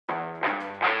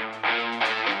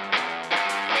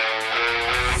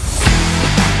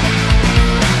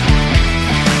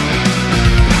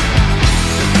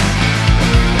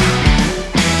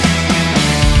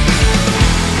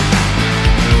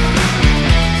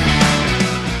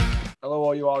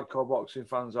hardcore boxing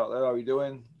fans out there. How are you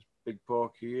doing? Big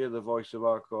Porky here, the voice of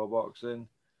hardcore boxing.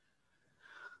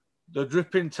 The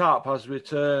dripping tap has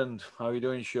returned. How are you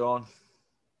doing, Sean?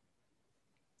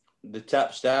 The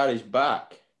tap star is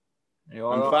back.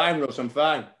 I'm fine, Russ. I'm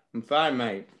fine. I'm fine,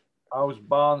 mate. How's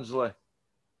Barnsley?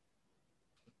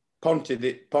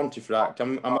 Pontefract.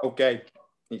 I'm okay.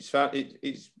 It's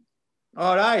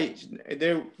all right.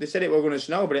 They said it were going to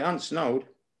snow, but it hasn't snowed.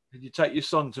 Did you take your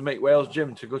son to Mick Wales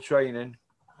Gym to go training?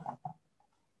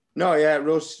 No, yeah,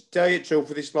 Russ. Tell you the truth,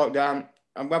 for this lockdown,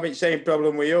 I'm having the same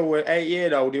problem with you. We're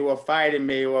 8-year-old. He was fighting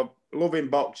me. He was loving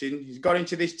boxing. He's got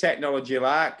into this technology.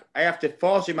 Like I have to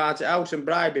force him out of the house and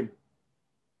bribe him.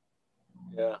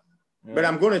 Yeah. But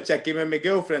I'm going to take him, and my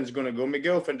girlfriend's going to go. My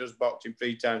girlfriend does boxing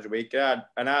 3 times a week. I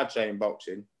train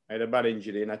boxing. I had a bad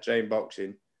injury, and I train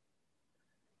boxing.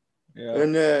 Yeah.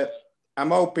 And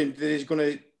I'm hoping that he's going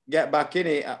to get back in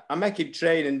it. I make him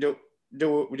train and do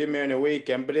it with me on a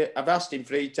weekend, but I've asked him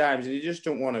 3 times, and he just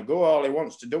don't want to go. All he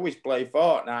wants to do is play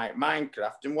Fortnite,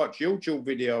 Minecraft, and watch YouTube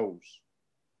videos.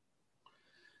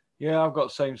 Yeah, I've got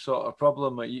the same sort of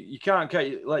problem. You can't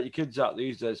let your kids out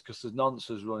these days because there's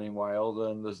nonsense running wild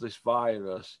and there's this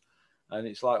virus, and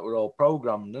it's like we're all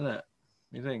programmed, isn't it?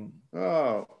 You think?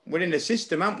 Oh, we're in the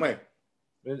system, aren't we?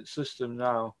 We're in the system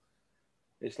now.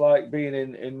 It's like being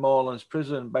in Moreland's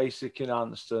prison, basic,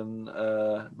 enhanced, and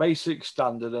basic,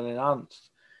 standard, and enhanced.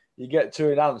 You get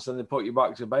to enhanced, and they put you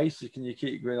back to basic, and you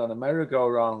keep going on a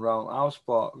merry-go-round round house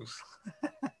blocks.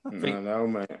 I know,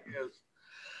 mate.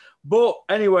 But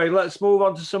anyway, let's move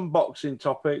on to some boxing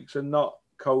topics and not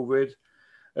COVID.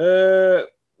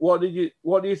 What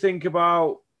do you think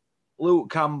about Luke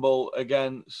Campbell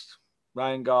against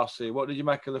Ryan Garcia? What did you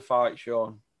make of the fight,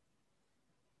 Sean?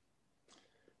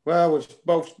 Well,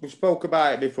 we spoke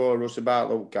about it before, Russ,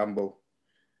 about Luke Campbell.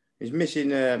 He's missing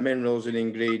minerals and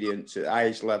ingredients at the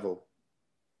highest level.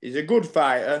 He's a good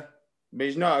fighter, but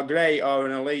he's not a great or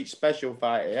an elite special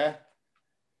fighter, yeah?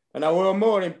 And I was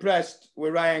more impressed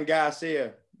with Ryan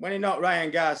Garcia. When he knocked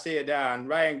Ryan Garcia down,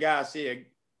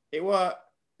 it was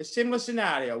a similar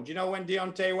scenario. Do you know when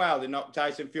Deontay Wilder knocked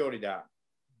Tyson Fury down?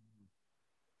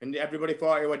 And everybody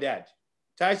thought he was dead.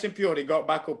 Tyson Fury got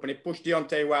back up and he pushed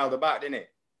Deontay Wilder back, didn't he?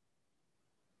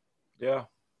 Yeah.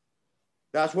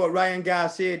 That's what Ryan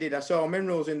Garcia did. I saw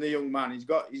minerals in the young man. He's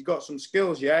got some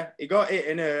skills, yeah? He got hit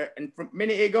and hurt. And from the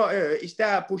minute he got hurt, he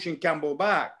started pushing Campbell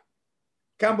back.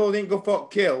 Campbell didn't go for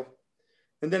kill,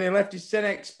 and then he left his chin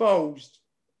exposed.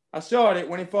 I saw it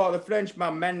when he fought the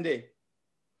Frenchman Mendy.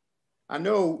 I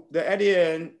know that Eddie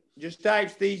Hearn just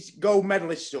types these gold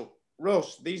medalists up.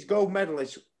 Russ, these gold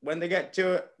medalists, when they get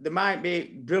to it, they might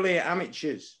be brilliant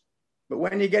amateurs. But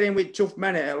when you get in with tough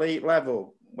men at elite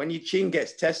level, when your chin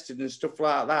gets tested and stuff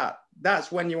like that,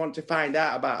 that's when you want to find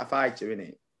out about a fighter,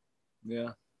 innit?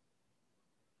 Yeah.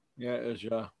 Yeah, it is,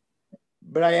 yeah.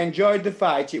 But I enjoyed the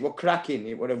fight. It was cracking.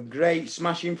 It was a great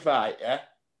smashing fight, yeah?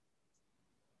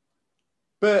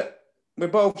 But we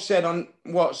both said on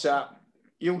WhatsApp,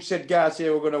 you said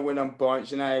Garcia were going to win on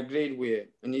points, and I agreed with you.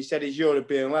 And you said he's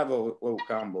European level, Luke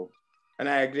Campbell. And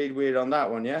I agreed with you on that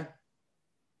one, yeah?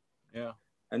 Yeah.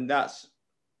 And that's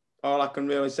all I can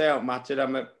really say on matter.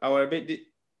 I was a bit...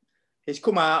 He's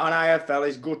come out on IFL,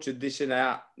 he's gutted this and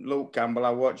that. Luke Campbell, I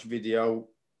watched video.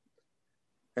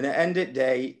 And at the end of the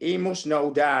day, he must know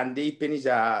down deep in his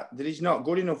heart that he's not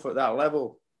good enough at that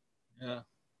level. Yeah,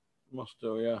 must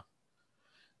do, yeah.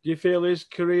 Do you feel his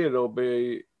career will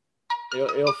be...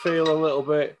 He'll feel a little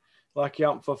bit like he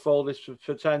hasn't fulfilled his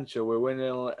potential. We're winning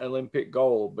an Olympic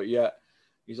gold, but yet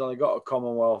he's only got a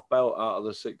Commonwealth belt out of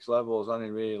the 6 levels, hasn't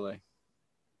he, really?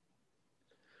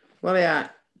 Well, yeah,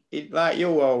 like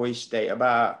you always state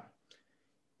about...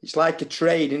 It's like a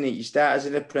trade, isn't it? You start as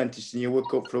an apprentice and you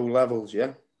work up through levels,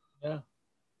 yeah? Yeah.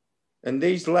 And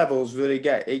these levels that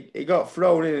he got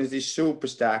thrown in as this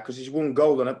superstar because he's won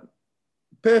gold on a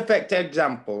perfect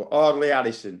example, Audley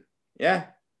Addison, yeah?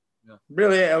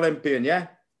 Brilliant Olympian, yeah?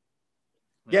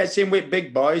 Gets in with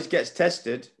big boys, gets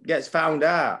tested, gets found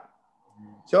out.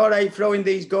 It's all right throwing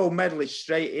these gold medalists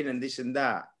straight in and this and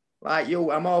that. Like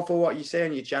you, I'm all for what you say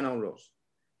on your channel, Russ.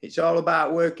 It's all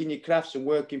about working your crafts and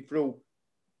working through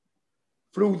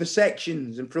the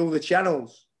sections and through the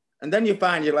channels. And then you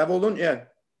find your level, don't you?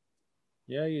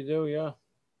 Yeah, you do, yeah.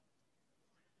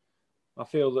 I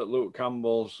feel that Luke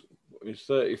Campbell's is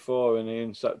 34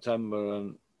 in September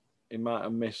and he might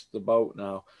have missed the boat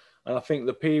now. And I think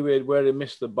the period where he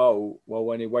missed the boat, well,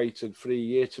 when he waited 3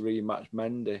 years to rematch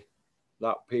Mendy,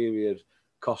 that period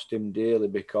cost him dearly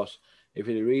because if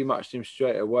he'd rematched him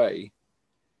straight away,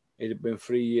 he'd have been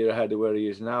 3 years ahead of where he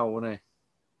is now, wouldn't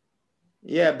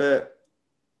he? Yeah, but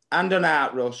hand on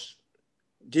heart, Russ,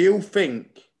 do you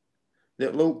think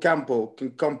that Luke Campbell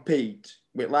can compete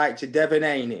with likes of Devin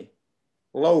Haney,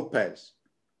 Lopez,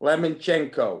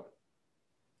 Lemonchenko.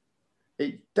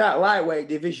 That lightweight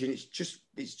division, it's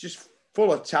just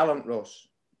full of talent, Russ.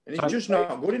 And it's just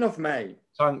not good enough, mate.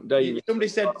 Tank Davis.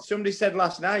 Somebody said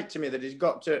last night to me that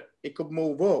he could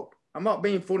move up. I'm not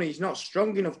being funny, he's not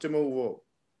strong enough to move up.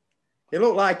 He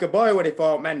looked like a boy when he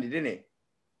fought Mendy, didn't he?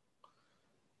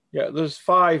 Yeah, there's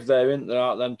 5 there, isn't there,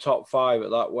 out them top 5 at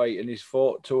that weight, and he's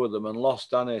fought 2 of them and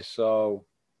lost, hasn't he? So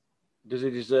does he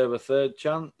deserve a third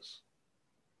chance?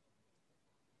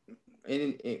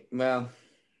 Well,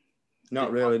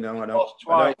 not really, no, I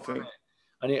don't think.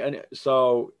 And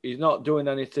so he's not doing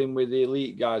anything with the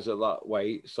elite guys at that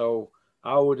weight. So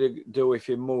how would he do if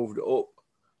he moved up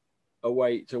a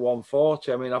weight to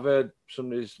 140? I mean, I've heard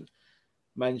somebody's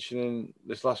mentioning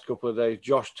this last couple of days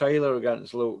Josh Taylor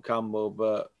against Luke Campbell,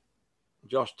 but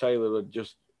Josh Taylor would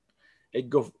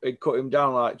he'd cut him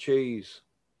down like cheese.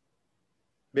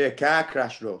 Be a car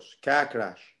crash, Russ. Car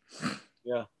crash.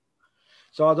 Yeah.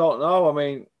 So I don't know. I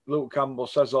mean, Luke Campbell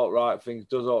says all right things,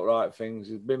 does all right things.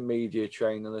 He's been media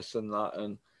trained and this and that,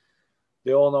 and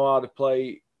they all know how to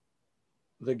play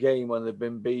the game when they've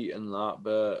been beaten. That,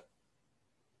 but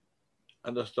I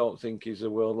just don't think he's a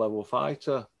world level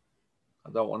fighter.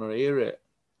 I don't want to hear it,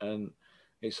 and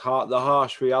it's hard. The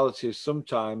harsh reality is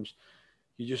sometimes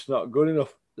you're just not good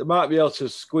enough. They might be able to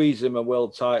squeeze him a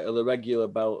world title, a regular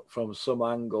belt from some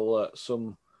angle at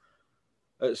some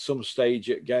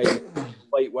stage at game,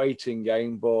 late waiting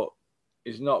game, but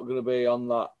he's not going to be on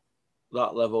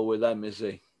that level with them, is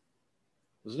he?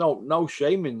 There's no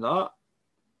shame in that.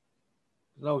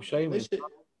 No shame in that.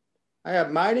 I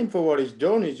admire him for what he's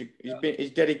done.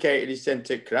 He's dedicated his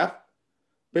centre craft,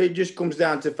 but it just comes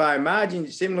down to fine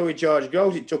margins. Similar with George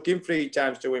Groves, it took him 3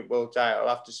 times to win world title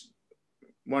after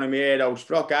one of my heroes,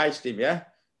 Frock, iced him, yeah?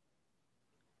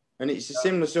 And it's a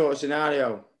similar sort of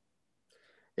scenario.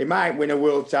 He might win a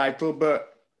world title, but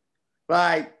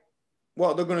like,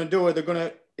 what they're going to do?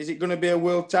 Is it going to be a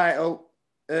world title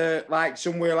like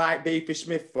somewhere like Beefy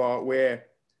Smith fought, where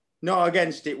not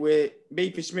against it, where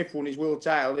Beefy Smith won his world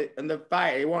title and the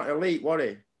fighter, he wasn't elite, was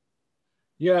he?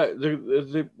 Yeah,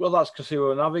 well, that's because he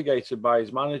was navigated by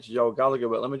his manager, Joe Gallagher.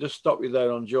 But let me just stop you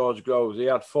there on George Groves. He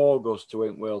had 4 goes to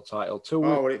win world title. 2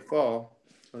 with 4?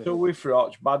 2 with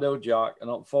Froch, Badel Jack, and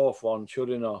on 4th one,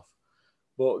 Chudinov.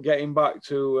 But getting back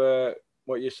to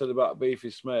what you said about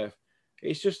Beefy Smith,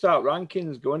 it's just out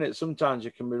rankings going it. Sometimes you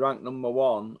can be ranked number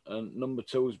 1 and number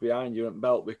 2's behind you and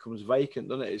belt becomes vacant,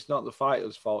 doesn't it? It's not the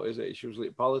fighter's fault, is it? It's usually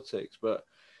politics. But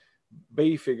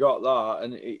Beefy got that,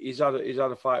 and he's had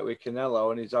a fight with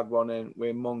Canelo, and he's had one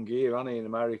with Munguia, hasn't he, in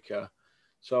America?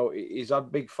 So he's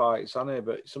had big fights, hasn't he?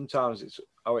 But sometimes it's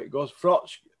how it goes. Froch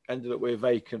ended up with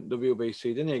vacant WBC,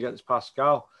 didn't he, against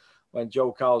Pascal, when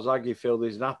Joe Calzaghe filled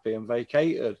his nappy and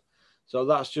vacated. So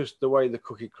that's just the way the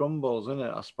cookie crumbles, isn't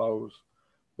it, I suppose?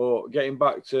 But getting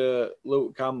back to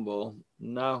Luke Campbell,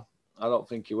 no, I don't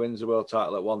think he wins the world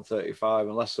title at 135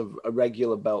 unless a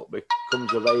regular belt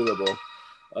becomes available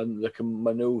and they can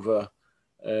manoeuvre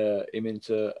him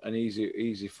into an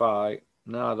easy fight.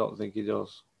 No, I don't think he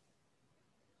does.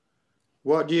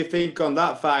 What do you think on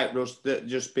that fight, Russ, that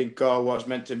just been called, what's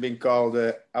meant to have been called?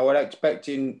 I was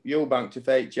expecting Eubank to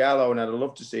fight Charlo, and I'd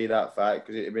love to see that fight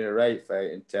because it'd been a great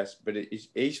fighting test. But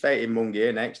he's fighting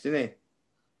Munguia next, isn't he?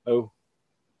 Oh.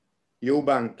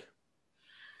 Eubank.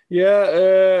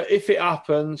 Yeah, if it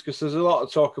happens, because there's a lot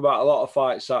of talk about a lot of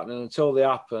fights happening until they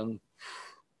happen,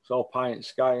 it's all pie in the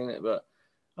sky, isn't it? But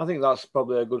I think that's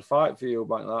probably a good fight for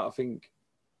Eubank. That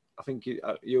I think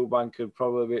Eubank could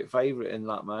probably be a favourite in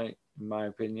that, mate, in my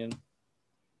opinion.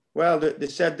 Well, they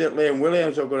said that Liam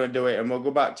Williams were going to do it, and we'll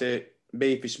go back to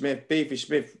Beefy Smith. Beefy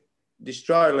Smith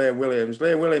destroyed Liam Williams.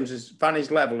 Liam Williams has found his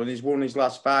level and he's won his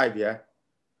last 5, yeah?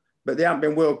 But they haven't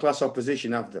been world-class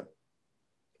opposition, have they?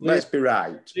 Let's be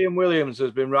right. Liam Williams has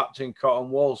been wrapped in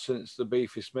cotton wool since the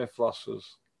Beefy Smith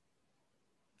losses.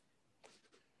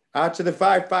 Out of the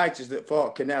 5 fighters that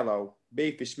fought Canelo,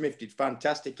 Beefy Smith did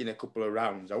fantastic in a couple of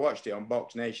rounds. I watched it on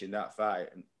Box Nation, that fight.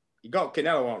 And he got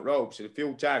Canelo on ropes a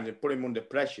few times and put him under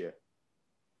pressure.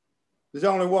 There's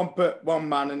only one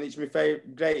man, and it's my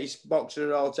greatest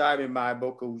boxer of all time in my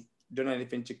book, who's done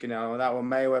anything to Canelo, and that was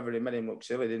Mayweather. He made him look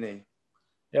silly, didn't he?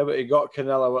 Yeah, but he got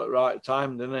Canelo at the right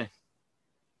time, didn't he?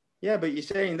 Yeah, but you're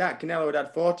saying that Canelo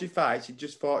had 40 fights. He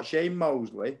just fought Shane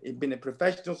Mosley. He'd been a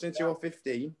professional since he was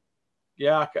 15.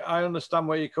 Yeah, I understand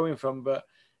where you're coming from, but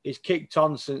he's kicked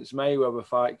on since Mayweather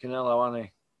fight Canelo, hasn't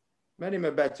he? Made him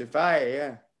a better fighter,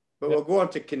 yeah. But we'll go on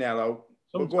to Canelo.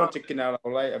 We'll go on to Canelo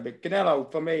later. But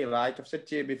Canelo, for me, like I've said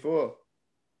to you before,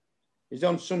 he's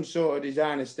on some sort of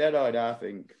designer steroid, I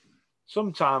think.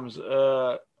 sometimes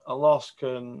a loss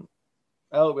can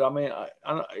help you. I mean,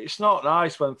 it's not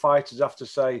nice when fighters have to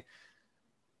say,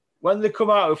 when they come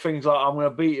out with things like, I'm going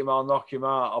to beat him, I'll knock him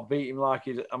out, I'll beat him like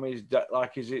I'm his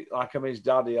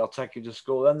daddy, I'll take him to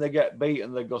school. Then they get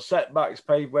beaten, they go, setbacks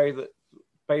paved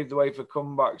the way for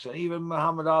comebacks. And even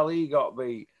Muhammad Ali got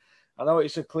beat. I know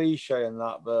it's a cliche and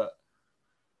that, but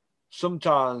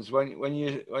sometimes when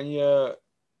you're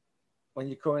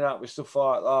coming out with stuff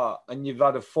like that and you've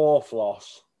had a fourth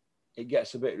loss, it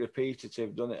gets a bit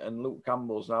repetitive, doesn't it? And Luke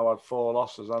Campbell's now had 4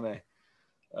 losses, hasn't he?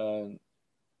 And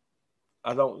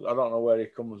I don't know where he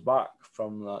comes back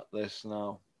from this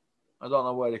now. I don't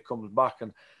know where he comes back,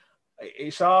 and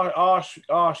it's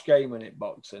harsh game in it,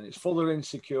 boxing. It's full of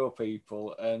insecure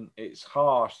people, and it's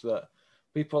harsh that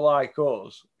people like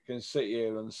us can sit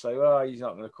here and say, "Oh, he's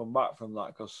not going to come back from that,"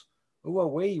 because who are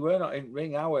we? We're not in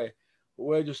ring, are we? But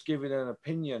we're just giving an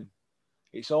opinion.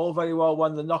 It's all very well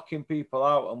when they're knocking people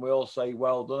out, and we all say,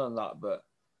 "Well done," and that, but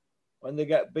when they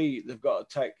get beat, they've got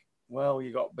to take, well,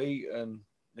 you got beat, and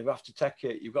they have to take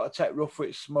it. You've got to take rough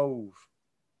with smooth.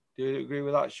 Do you agree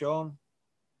with that, Sean?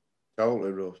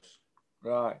 Totally, Russ.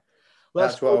 Right.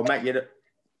 That's what will make you.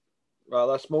 Right.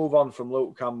 Let's move on from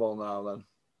Luke Campbell now. Then.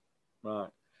 Right.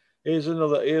 Here's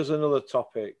another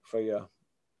topic for you.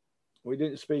 We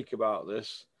didn't speak about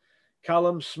this.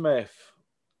 Callum Smith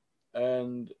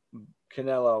and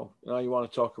Canelo. Now you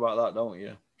want to talk about that, don't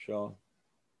you, Sean?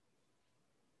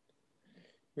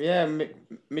 Yeah,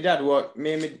 my dad. What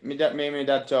me and my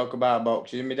dad talk about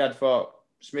boxing. My dad thought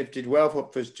Smith did well for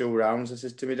first 2 rounds. I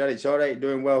says to my dad, "It's all right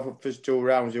doing well for first 2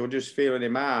 rounds. You were just feeling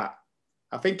him out."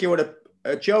 I think he would have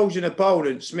a chosen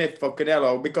opponent, Smith, for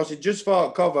Canelo, because he just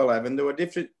fought Kovalev, and there were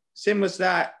different, similar to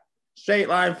that, straight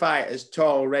line fighters,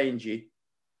 tall, rangy.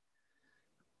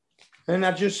 And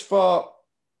I just thought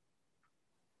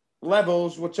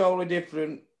levels were totally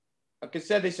different. I could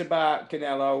say this about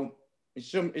Canelo.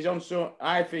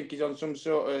 I think he's on some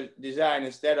sort of designer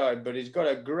steroid, but he's got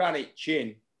a granite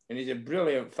chin, and he's a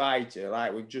brilliant fighter,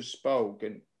 like we've just spoke.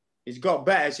 And he's got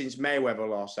better since Mayweather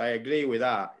lost. I agree with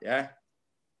that, yeah?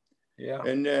 Yeah.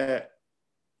 And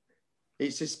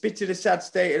it's a bit of a sad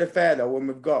state of affair, though, when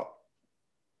we've got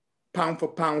pound for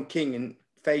pound king and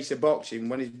face of boxing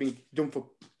when he's been done for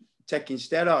taking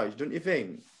steroids, don't you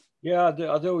think? Yeah,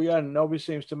 I do, yeah. Nobody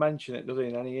seems to mention it, does he,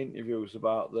 in any interviews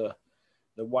about the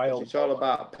wild... It's all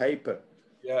about paper.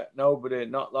 Yeah, nobody,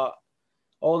 not that.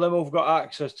 All them who've got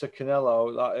access to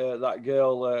Canelo, that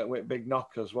girl with big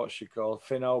knockers, what's she called?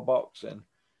 Finno Boxing.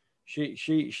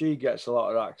 She gets a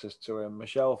lot of access to him.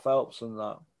 Michelle Phelps and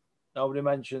that. Nobody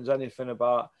mentions anything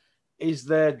about, is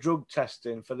there drug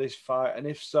testing for this fight? And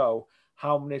if so,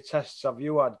 how many tests have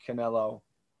you had, Canelo?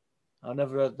 I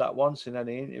never heard that once in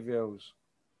any interviews.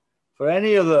 For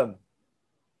any of them,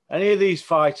 any of these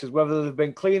fighters, whether they've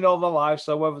been clean all their lives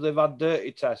or whether they've had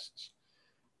dirty tests,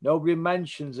 nobody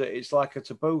mentions it. It's like a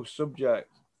taboo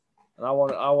subject. And I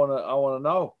want to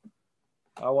know.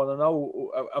 I want to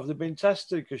know, have they been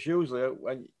tested? Because usually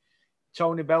when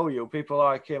Tony Bellew, people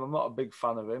like him, I'm not a big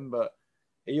fan of him, but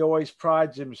he always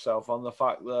prides himself on the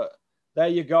fact that, there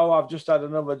you go, I've just had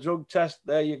another drug test.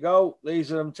 There you go.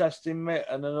 These are them testing me,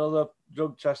 and another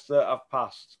drug test that I've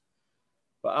passed.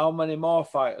 But how many more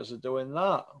fighters are doing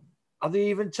that? Are they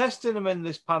even testing them in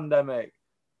this pandemic?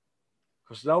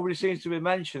 Because nobody seems to be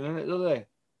mentioning it, do they?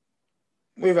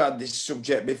 We've had this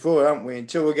subject before, haven't we?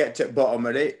 Until we get to the bottom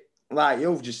of it. Like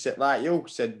you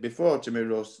said before to me,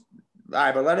 Russ,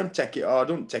 either let them take it or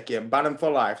don't take it and ban them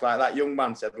for life, like that young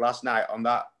man said last night on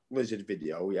that Lizard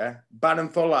video, yeah? Ban them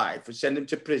for life and send them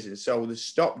to prison so they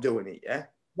stop doing it, yeah?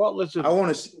 What Lizard? I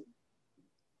want to...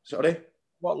 Sorry?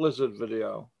 What Lizard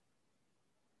video?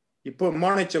 You put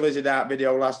Monitor Lizard out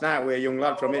video last night with a young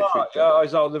lad from Ipswich. Yeah,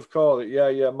 is that what they've called it?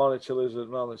 Yeah, Monitor Lizard.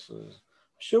 I'm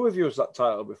sure we've used that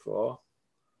title before.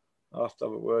 I'll have to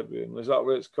have a word with him. Is that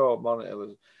what it's called, Monitor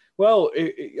Lizard? Well,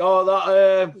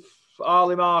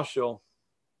 Harley Marshall.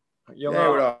 Young yeah,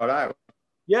 we're all right.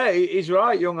 Yeah, he's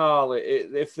right, young Harley.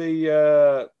 If they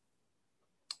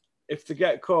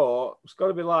get caught, it's got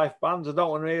to be life bans. I don't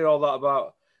want to hear all that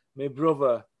about my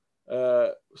brother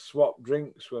swap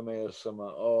drinks with me or something,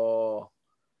 or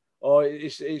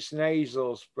it's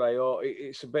nasal spray, or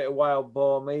it's a bit of wild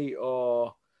boar meat,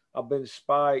 or I've been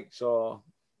spiked, or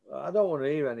I don't want to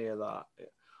hear any of that.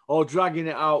 Or dragging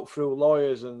it out through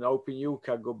lawyers and hoping you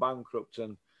can go bankrupt.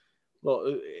 And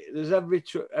look, there's every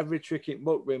trick in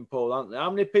book being pulled, aren't there? How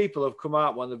many people have come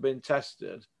out when they've been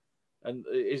tested? And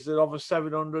is there over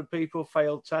 700 people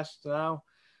failed tests now?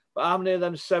 But how many of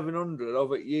them 700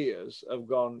 over years have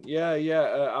gone,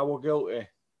 I was guilty?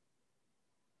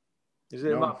 Is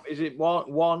it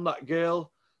one, that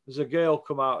girl, there's a girl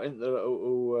come out in there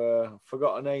who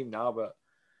forgot her name now, but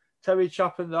Terry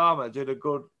Chappendama did a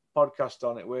good podcast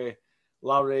on it where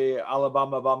Larry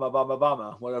Alabama, Bama, Bama,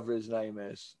 Bama, whatever his name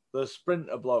is, the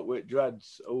sprinter bloke with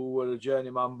dreads who was a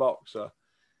journeyman boxer.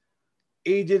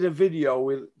 He did a video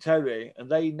with Terry and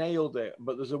they nailed it.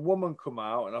 But there's a woman come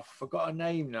out and I forgot her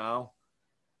name now.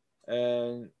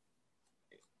 And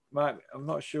I'm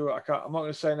not sure. I'm not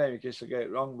going to say her name in case I get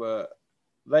it wrong, but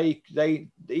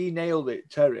he nailed it,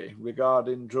 Terry,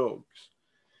 regarding drugs.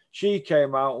 She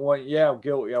came out and went, yeah, I'm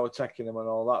guilty, I was taking him and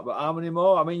all that. But how many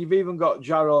more? I mean, you've even got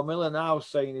Jarrell Miller now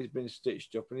saying he's been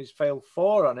stitched up and he's failed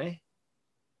 4, hasn't he?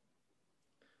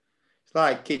 It's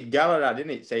like Kid Galahad, isn't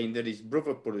it? Saying that his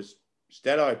brother put a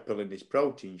steroid pill in his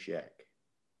protein shake.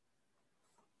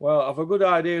 Well, I've a good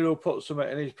idea who put something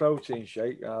in his protein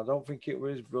shake. I don't think it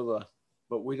was his brother,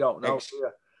 but we don't know.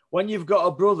 When you've got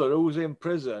a brother who's in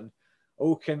prison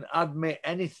who can admit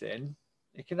anything,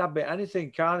 he can admit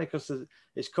anything, can't he? Because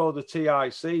it's called the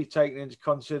TIC, taking into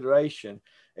consideration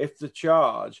if the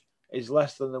charge is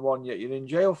less than the one that you're in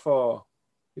jail for.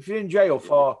 If you're in jail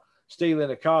for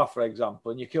stealing a car, for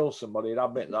example, and you kill somebody and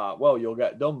admit that, well, you'll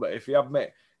get done. But if you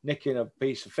admit nicking a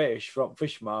piece of fish from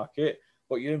fish market,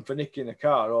 but you're in for nicking a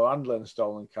car or handling a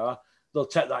stolen car, they'll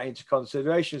take that into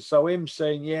consideration. So him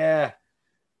saying, yeah,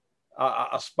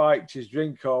 I spiked his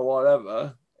drink or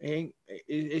whatever,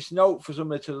 it's not for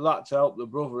somebody to help the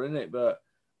brother, isn't it? But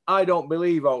I don't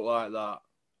believe out like that.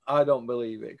 I don't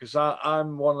believe it because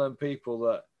I'm one of them people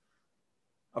that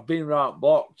I've been around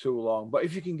block too long. But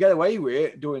if you can get away with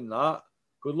it doing that,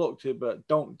 good luck to you. But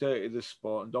don't dirty the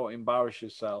sport and don't embarrass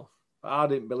yourself. I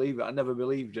didn't believe it. I never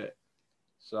believed it.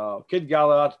 So Kid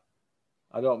Galahad,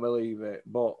 I don't believe it.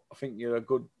 But I think you're a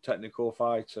good technical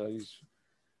fighter.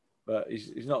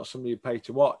 He's not somebody you pay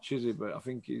to watch, is he? But I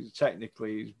think he's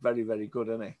very, very good,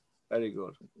 isn't he? Very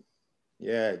good.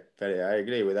 Yeah, I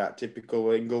agree with that.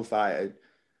 Typical Ingle fighter.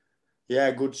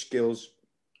 Yeah, good skills.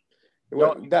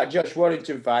 That Josh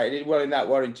Warrington fight, he did well in that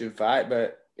Warrington fight,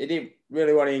 but he didn't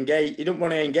really want to engage. He didn't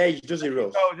want to engage, does he,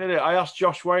 Russ? No, did it? I asked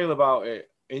Josh Whale about it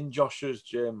in Josh's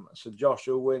gym. I said, Josh,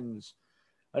 who wins?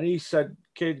 And he said,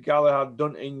 Kid Galahad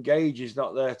doesn't engage. He's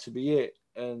not there to be it.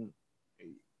 And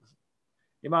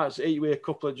he might eat with a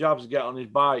couple of jabs and get on his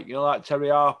bike. You know, like Terry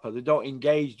Harper. They don't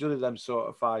engage, do they, them sort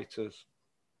of fighters?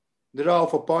 They're all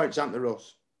for points, aren't they,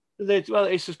 Russ? Well,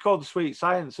 it's just called the sweet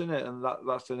science, isn't it? And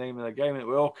that's the name of the game.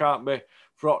 We all can't be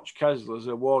Froch Keslers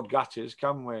or Ward Gattis,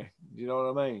 can we? Do you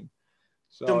know what I mean?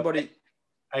 So,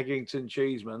 Eggington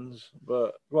Cheesemans.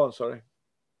 But go on, sorry.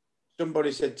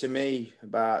 Somebody said to me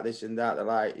about this and that. They're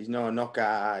like, he's no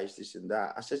knockout eyes, this and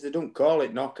that. I says, they don't call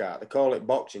it knockout. They call it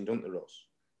boxing, don't they, Russ?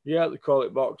 Yeah, they call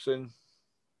it boxing.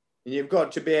 And you've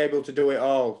got to be able to do it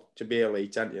all to be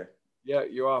elite, haven't you? Yeah,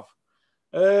 you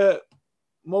have.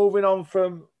 Moving on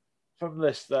from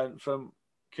this then, from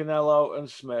Canelo and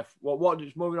Smith.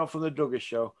 Moving on from the Douglas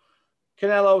show.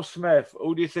 Canelo Smith,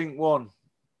 who do you think won?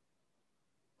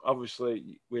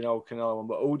 Obviously, we know Canelo won,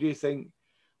 but who do you think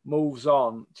moves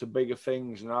on to bigger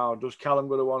things now? Does Callum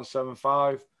go to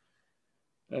 175?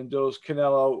 And does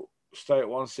Canelo stay at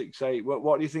 168?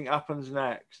 What do you think happens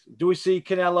next? Do we see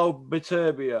Canelo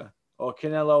Beterbiev or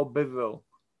Canelo Bivol?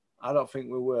 I don't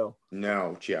think we will.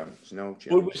 No chance.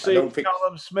 Would we see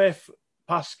Callum Smith,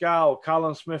 Pascal,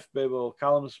 Callum Smith Bivol,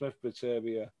 Callum Smith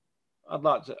Beterbiev? I'd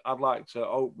like to.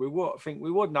 Oh, we would. I think we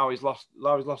would. Now he's lost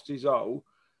his O.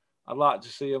 I'd like to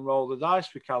see him roll the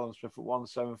dice with Callum Smith at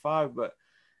 175, but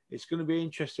it's going to be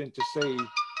interesting to see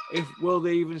will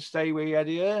they even stay with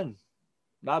Eddie Hearn.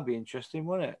 That'd be interesting,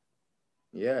 wouldn't it?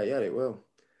 Yeah, it will.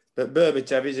 But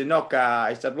Berbatov is a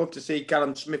knockout. I'd love to see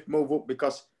Callum Smith move up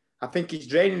because I think he's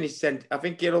draining his centre. I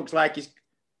think he looks like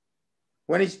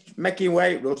when he's making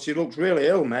weight, Russ, he looks really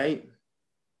ill, mate.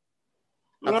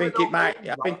 I think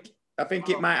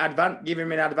it might give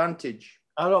him an advantage.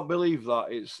 I don't believe that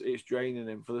it's draining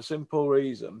him for the simple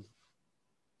reason.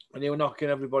 When he was knocking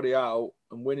everybody out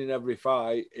and winning every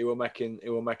fight, he were making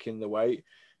the weight.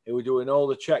 He were doing all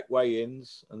the check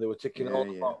weigh-ins and they were ticking all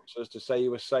the boxes to say he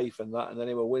was safe and that, and then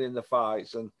he were winning the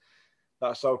fights, and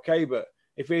that's okay. But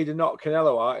if he'd have knocked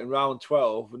Canelo out in round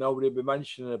 12, nobody would be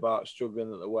mentioning about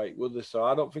struggling at the weight, would they? So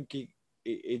I don't think he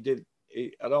did.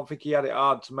 I don't think he had it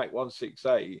hard to make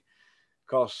 168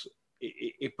 because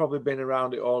he'd probably been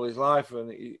around it all his life,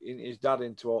 and his dad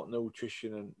into all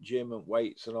nutrition and gym and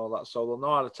weights and all that. So they'll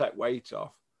know how to take weight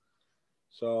off.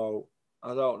 So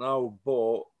I don't know,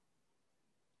 but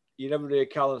you never hear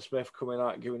Callum Smith coming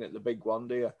out giving it the big one,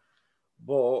 do you?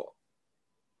 But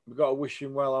we've got to wish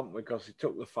him well, haven't we? Because he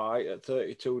took the fight at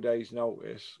 32 days'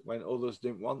 notice when others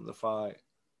didn't want the fight.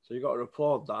 So you've got to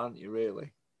applaud that, haven't you,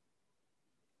 really?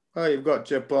 Well, you've got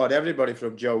to applaud everybody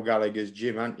from Joe Gallagher's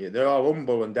gym, haven't you? They're all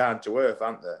humble and down to earth,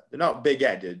 aren't they? They're not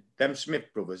big-headed. Them Smith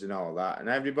brothers and all that, and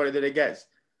everybody that he gets,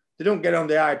 they don't get on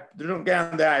the eye. They don't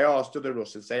get on the high horse to the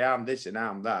Russ and say I'm this and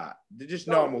I'm that. They're just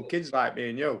normal kids like me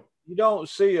and you. You don't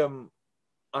see them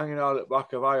hanging out at the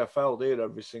back of IFL, do you,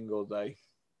 every single day?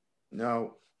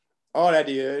 No, or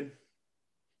Eddie Hearn.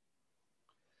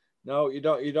 No, you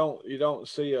don't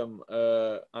see them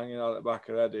hanging out at the back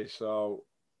of Eddie. So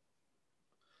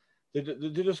they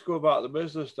just go about the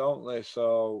business, don't they?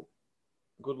 So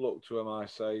good luck to him, I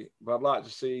say. But I'd like to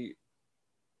see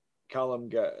Callum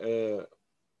get. I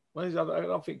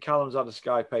don't think Callum's had a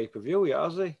Sky pay-per-view yet,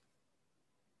 has he?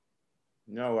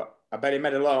 No, I bet he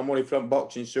made a lot of money from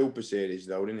boxing Super Series,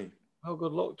 though, didn't he? Oh,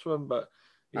 good luck to him. But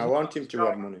I want him to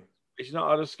have money. He's not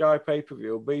had a Sky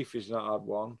pay-per-view. Beefy's not had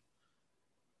one.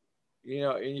 You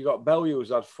know, and you got Bellew who's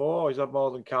had 4. He's had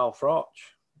more than Carl Froch.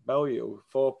 Bellew,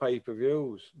 4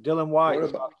 pay-per-views. Dylan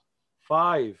White's had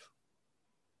 5.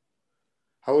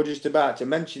 I was just about to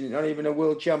mention it. Not even a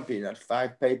world champion had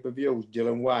 5 pay-per-views.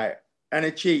 Dylan White and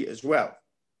a cheat as well.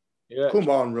 Yeah. Come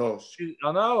on, Ross.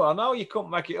 I know. You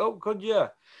couldn't make it up, could you?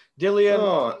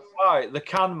 Dylan White, the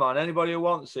can man. Anybody who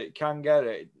wants it can get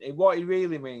it. What he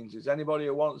really means is anybody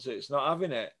who wants it, it's not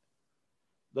having it.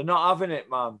 They're not having it,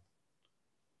 man.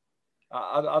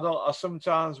 I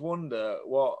sometimes wonder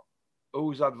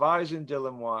who's advising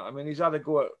Dylan White. I mean, he's had a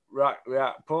go at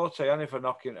React Porte, only for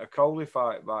knocking a Coley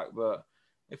fight back. But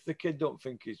if the kid don't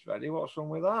think he's ready, what's wrong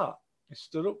with that? He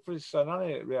stood up for his son, hasn't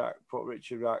he?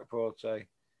 Richard React Porte.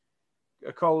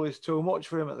 A Coley's too much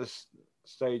for him at this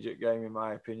stage at game, in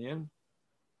my opinion.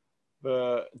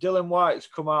 But Dylan White's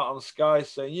come out on Sky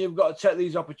saying, you've got to take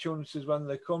these opportunities when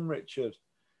they come, Richard.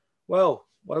 Well,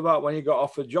 what about when you got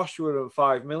offered Joshua and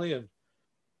 5 million?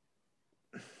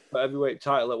 For heavyweight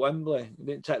title at Wembley. He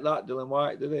didn't take that, Dylan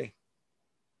White, did he?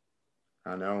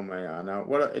 I know, mate. I know.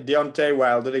 What Deontay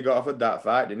Wilder, he got offered that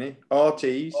fight, didn't he?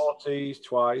 Ortiz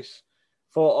twice.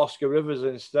 Fought Oscar Rivers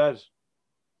instead.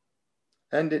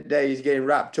 End of the day, he's getting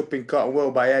wrapped up in cotton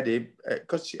wool by Eddie,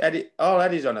 because all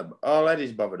Eddie's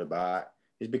bothered about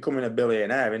is becoming a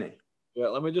billionaire, isn't he? Yeah.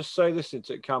 Let me just say this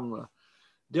into the camera.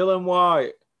 Dylan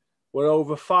White. We're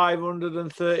over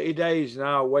 530 days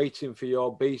now waiting for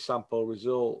your B sample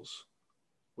results.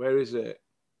 Where is it?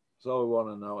 That's all we want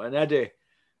to know. And Eddie,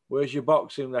 where's your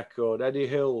boxing record? Eddie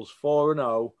Hills,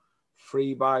 4-0,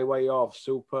 3 by way of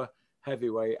super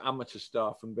heavyweight amateur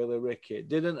star from Billy Rickey.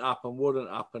 Didn't happen, wouldn't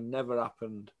happen, never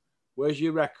happened. Where's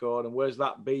your record and where's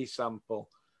that B sample?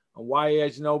 And why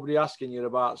is nobody asking you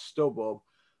about StubHub?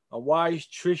 And why is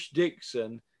Trish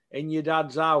Dixon in your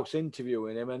dad's house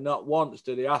interviewing him, and not once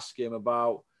did he ask him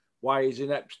about why he's in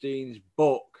Epstein's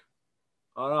book?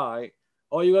 All right.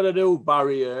 All you got to do,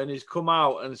 Barry Hearn, is come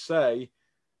out and say,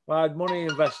 I had money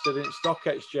invested in Stock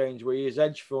Exchange with his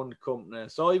hedge fund company.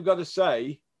 That's all you've got to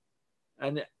say,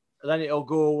 and then it'll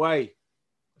go away.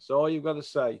 That's all you've got to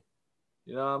say.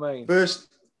 You know what I mean?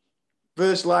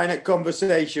 First line of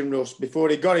conversation, Russ, before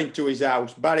he got into his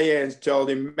house, Barry Hearns told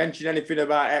him, mention anything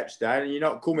about Epstein and you're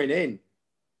not coming in.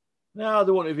 No,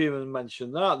 they wouldn't have even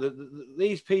mentioned that.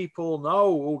 These people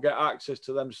know who get access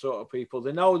to them sort of people.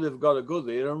 They know they've got a good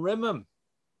ear and rim them.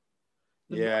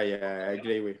 Yeah, I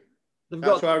agree with you.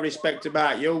 That's what I respect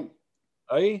about you.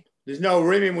 Hey? There's no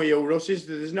rimming with you, Russ.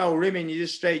 There's no rimming. You're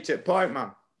just straight to the point,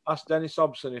 man. Ask Dennis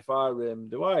Hobson if I rim.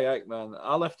 Do I, heck, man?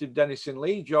 I left him Dennis in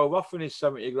Lee, drove off in his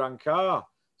 70 grand car.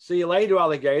 See you later,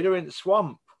 alligator, in the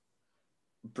swamp.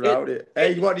 Proud of it.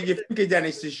 Hey, what did you think of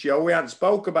Dennis's show? We hadn't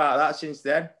spoke about that since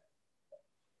then.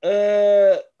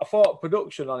 I thought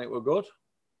production on it were good.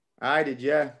 I did,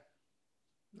 yeah.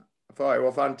 I thought it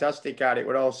was fantastic. Had it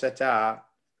were all set out.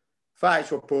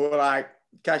 Fights were poor, like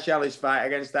Cash Ali's fight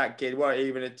against that kid wasn't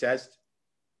even a test.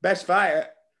 Best fighter.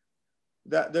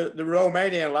 The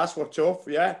Romanian last were tough,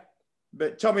 yeah.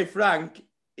 But Tommy Frank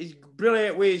is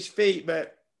brilliant with his feet.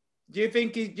 But do you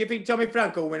think Tommy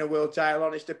Frank will win a world title?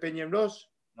 Honest opinion, Russ?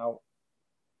 No,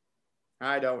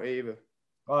 I don't either.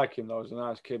 I like him though. He's a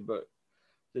nice kid, but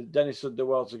Dennis did the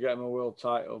well to get him a world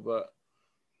title. But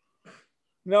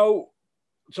no,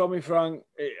 Tommy Frank,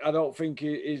 I don't think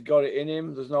he's got it in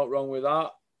him. There's nothing wrong with that.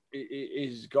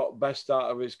 He's got best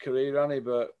out of his career, hasn't he?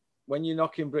 But when you're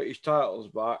knocking British titles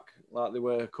back, like they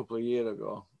were a couple of years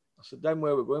ago, I said, then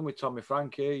where we're going with Tommy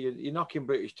Frank here? You're knocking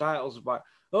British titles back.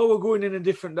 Oh, we're going in a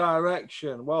different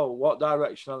direction. Well, what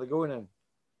direction are they going in?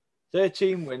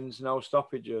 13 wins, no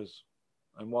stoppages,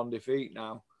 and 1 defeat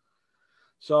now.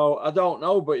 So I don't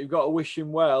know, but you've got to wish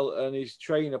him well. And his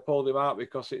trainer pulled him out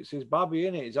because it's his baby,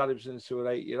 innit? He's had him since he was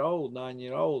 8-year-old,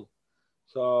 9-year-old.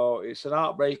 So it's an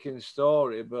heartbreaking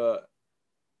story, but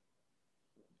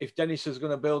if Dennis is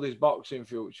going to build his boxing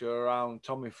future around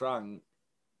Tommy Frank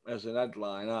as an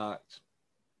headline act,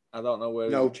 I don't know where.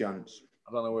 No chance.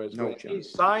 I don't know where it's no going. chance. He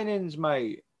needs signings,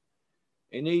 mate.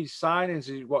 He needs signings.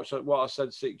 He watched what I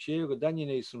said 6 years ago. Then you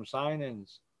need some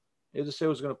signings. He'll just say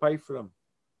who's going to pay for them.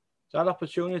 He's had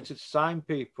opportunity to sign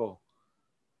people,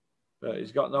 but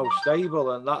he's got no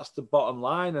stable, and that's the bottom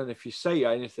line. And if you say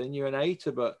anything, you're an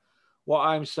hater. But what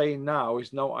I'm saying now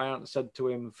is no, I haven't said to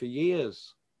him for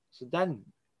years. So then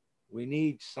we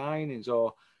need signings,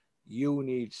 or you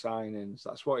need signings.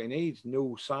 That's what he needs,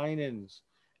 new signings.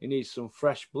 He needs some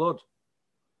fresh blood.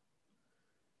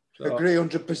 So, agree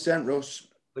 100%, Russ.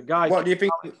 The guy, what do you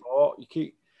think?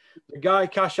 The guy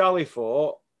Cash Ali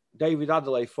fought, David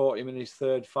Adelaide fought him in his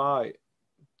 3rd fight.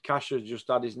 Cash has just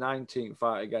had his 19th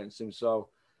fight against him. So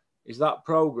is that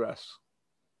progress?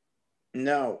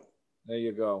 No. There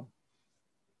you go.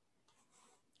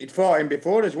 He'd fought him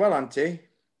before as well, hadn't he?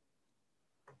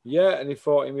 Yeah, and he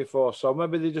fought him before. So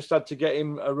maybe they just had to get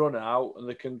him a run out, and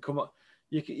they can come up.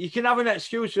 You can have an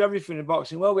excuse for everything in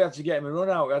boxing. Well, we had to get him a run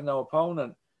out. We had no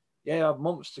opponent. Yeah, you have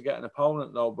months to get an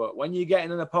opponent, though. But when you're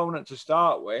getting an opponent to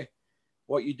start with,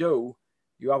 what you do,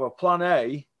 you have a plan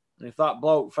A, and if that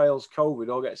bloke fails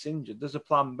COVID or gets injured, there's a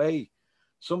plan B.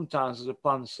 Sometimes there's a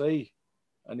plan C.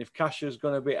 And if Casher's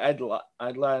going to be headline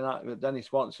that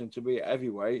Dennis wants him to be at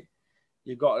heavyweight,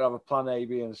 you've got to have a plan A,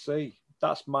 B, and C.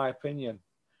 That's my opinion.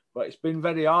 But it's been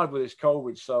very hard with this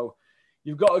COVID, so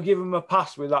you've got to give him a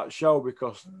pass with that show,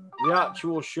 because the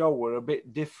actual show were a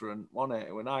bit different, wasn't it?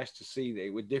 It was nice to see that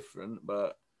it were different,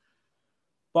 but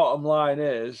bottom line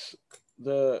is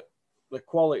the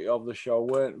quality of the show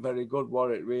weren't very good,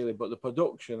 were it really? But the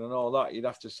production and all that, you'd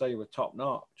have to say were top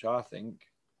notch, I think.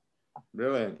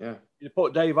 Brilliant, yeah. You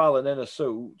put Dave Allen in a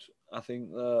suit, I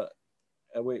think that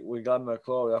with Glenn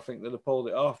McClory, I think they'd have pulled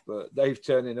it off. But Dave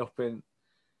turning up in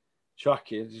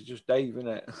tracking is just Dave, isn't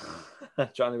it?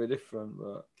 Trying to be different,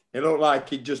 but it looked like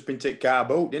he'd just been to car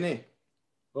boat, didn't he?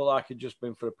 Looked like he'd just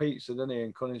been for a pizza, didn't he,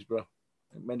 in Conisbrough,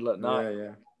 middle at night.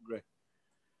 Yeah.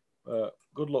 But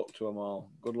good luck to them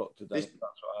all. Good luck to Dennis. That's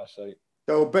what I say.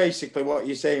 So basically, what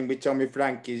you're saying with Tommy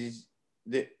Frank is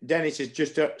that Dennis is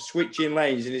just switching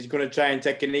lanes, and he's going to try and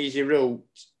take an easy route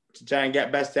to try and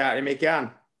get best out of him he can.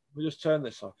 We just turn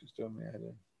this off. It's doing me head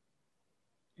in.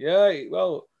 Yeah,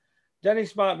 well,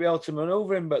 Dennis might be able to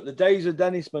manoeuvre him, but the days of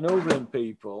Dennis manoeuvring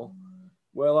people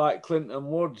were like Clinton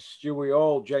Woods, Stewie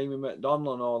Hall, Jamie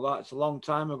McDonnell and all that. It's a long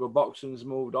time ago. Boxing's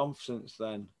moved on since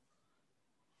then.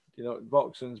 You know,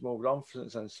 boxing's moved on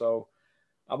since then. So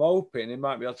I'm hoping he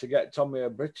might be able to get Tommy a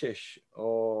British,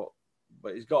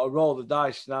 but he's got to roll the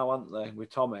dice now, hasn't they,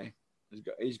 with Tommy?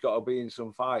 He's got to be in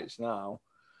some fights now.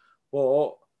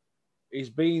 But he's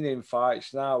been in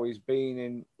fights now. He's been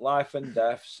in life and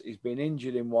deaths. He's been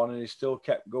injured in one, and he's still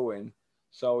kept going.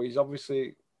 So he's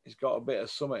got a bit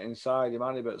of something inside him,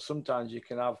 hasn't he? But sometimes you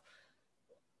can have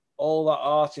all that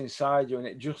art inside you, and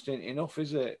it just ain't enough,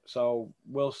 is it? So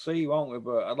we'll see, won't we?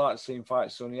 But I'd like to see him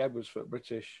fight Sonny Edwards for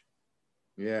British.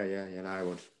 Yeah, I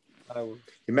would. I would.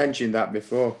 You mentioned that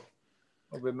before.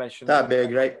 I've been mentioning that'd be a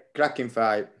great cracking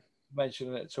fight.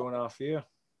 Mentioning it 2.5 years.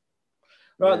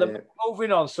 Right, then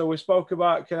moving on. So we spoke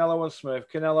about Canelo and Smith.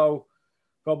 Canelo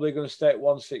probably going to stay at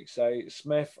 168.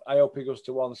 Smith, I hope he goes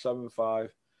to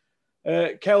 175.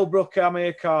 Kell Brook,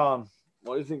 Amir Khan.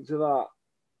 What do you think to that?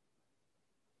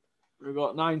 We've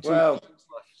got 19 minutes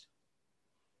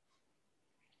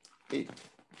left.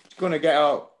 It's going to get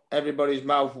out everybody's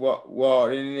mouth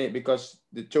watering, isn't it? Because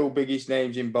the two biggest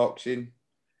names in boxing.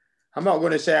 I'm not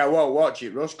going to say I won't watch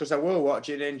it, Russ, because I will watch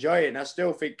it and enjoy it. And I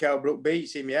still think Kell Brook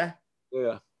beats him, yeah?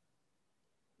 Yeah.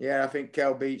 Yeah, I think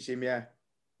Kell beats him, yeah.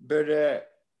 But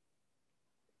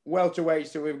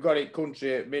welterweights that we've got in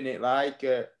country at minute, like,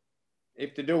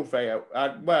 if they do fight, I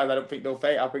don't think they'll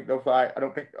fight. I think they'll fight.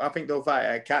 I think they'll fight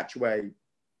at a catch weight.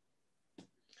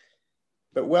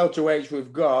 But welterweights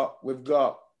we've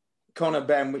got Conor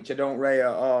Benn, which I don't rate at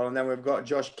all, and then we've got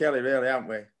Josh Kelly, really, haven't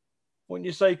we? Wouldn't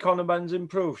you say Conor Benn's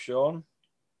improved, Sean?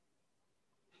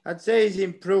 I'd say he's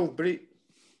improved, but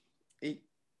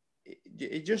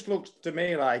it just looks to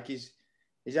me like he's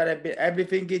had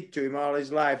everything given to him all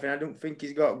his life, and I don't think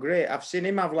he's got great. I've seen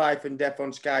him have life and death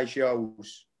on Sky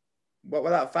shows. What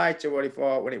was that fighter what he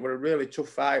fought when it was a really tough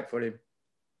fight for him?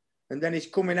 And then he's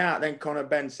coming out, then Conor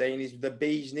Benn saying he's the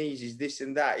bee's knees, he's this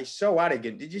and that. He's so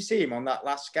arrogant. Did you see him on that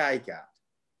last Sky card?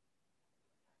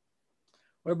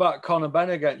 What about Conor Benn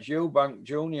against Eubank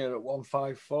Jr. at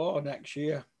 154 next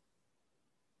year?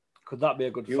 Could that be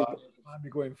a good fight? I'd be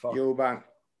going for Eubank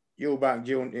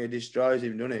Jr. destroys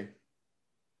him, doesn't he?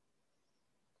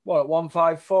 What, at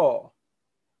 154?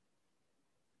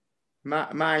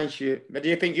 Mind you, do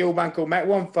you think Eubank will make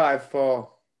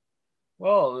 154?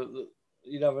 Well,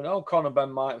 you never know. Conor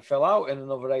Benn might fill out in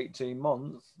another 18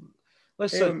 months.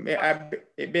 Listen,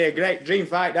 It'd be a great dream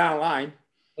fight down the line.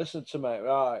 Listen to me,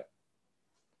 right?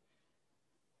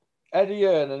 Eddie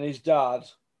Hearn and his dad,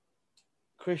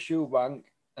 Chris Eubank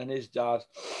and his dad,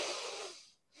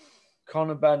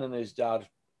 Conor Benn and his dad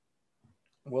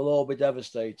will all be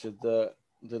devastated that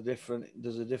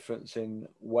there's a difference in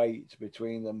weight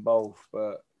between them both.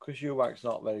 But Chris Eubank's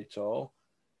not very tall,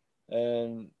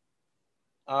 and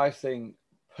I personally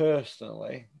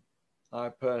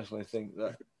think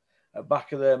that at the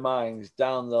back of their minds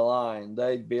down the line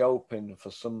they'd be open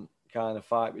for some kind of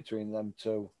fight between them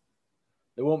two.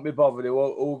 They won't be bothered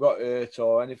who got hurt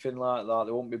or anything like that.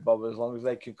 They won't be bothered as long as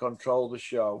they can control the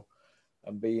show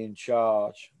and be in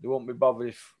charge. They won't be bothered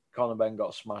if Conor Benn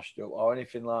got smashed up or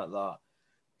anything like that.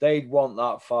 They'd want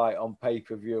that fight on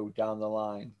pay-per-view down the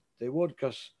line. They would,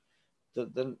 because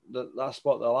that's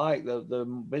what they're like. They're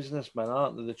businessmen,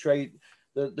 aren't they?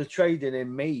 They're trading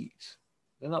in meat.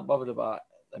 They're not bothered about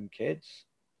them kids.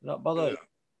 They're not bothered.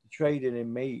 Trading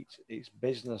in meat. It's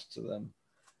business to them.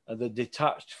 And they're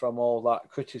detached from all that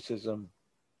criticism.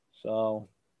 So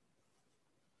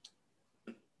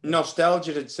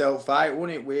nostalgia itself, fight,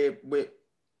 wouldn't it? With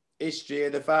history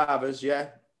of the fathers, yeah.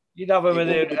 You'd have him in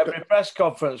every press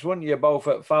conference, wouldn't you? Both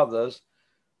at Fathers.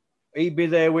 He'd be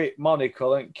there with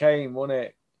Monaco and Kane, wouldn't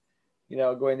it? You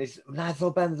know, going,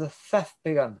 Nigel Benn's a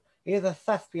thespian. He's a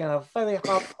thespian, a very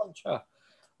hard puncher.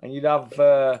 And you'd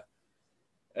have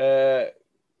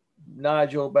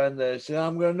Nigel Benn there saying,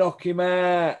 I'm going to knock him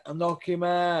out,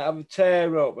 have a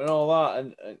tear up and all that.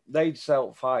 And they'd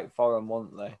self-fight for him,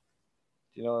 wouldn't they? Do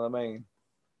you know what I mean?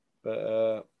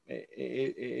 But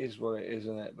it is what it is,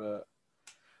 isn't it? But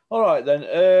all right,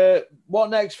 then. What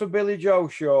next for Billy Joe,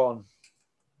 Sean?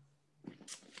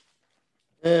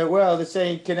 Well, they're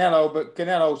saying Canelo, but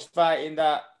Canelo's fighting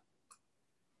that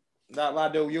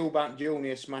lad who Eubank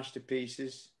Jr. smashed to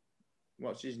pieces.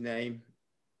 What's his name?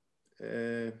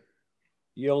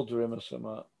 Yildirim or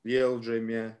something. Yildirim,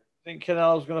 yeah. I think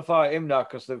Canelo's going to fight him now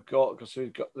because they've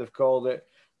called it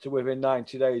to within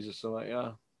 90 days or something,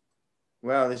 yeah.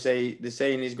 Well, they're saying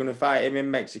he's going to fight him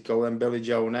in Mexico and Billy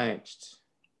Joe next.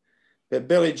 But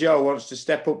Billy Joe wants to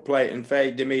step up plate and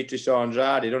fade Demetrius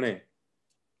Andrade, doesn't he?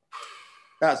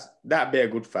 That'd be a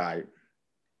good fight.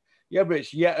 Yeah, but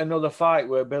it's yet another fight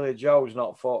where Billy Joe's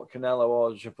not fought Canelo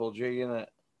or Triple G, isn't it?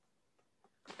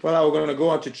 Well, I was going to go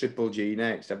on to Triple G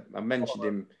next. I mentioned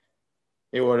him.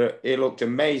 He looked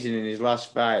amazing in his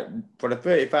last fight. For a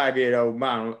 35-year-old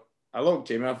man, I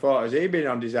looked at him and I thought, has he been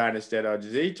on designer steroids?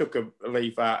 Has he took a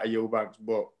leaf out of Eubank's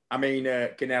book? I mean,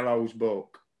 Canelo's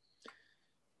book.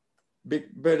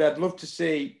 But I'd love to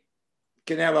see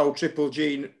Canelo Triple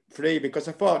G 3 because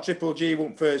I thought Triple G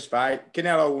won first fight,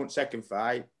 Canelo won second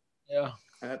fight. Yeah.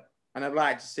 And I'd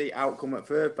like to see outcome at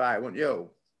third fight, wouldn't you?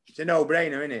 It's a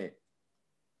no-brainer, isn't it?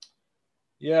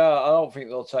 Yeah, I don't think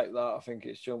they'll take that. I think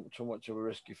it's too much of a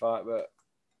risky fight. But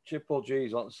Triple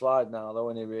G's on slide now,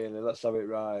 though, isn't he, really? Let's have it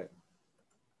right.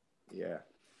 Yeah.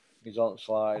 He's on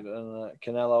slide. And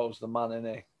Canelo's the man,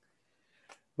 isn't he?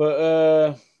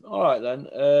 But, all right, then.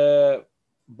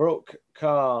 Brooke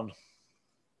Khan.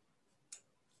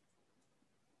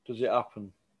 Does it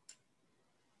happen?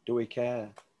 Do we care?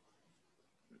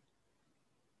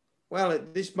 Well,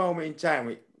 at this moment in time,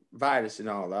 with virus and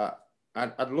all that,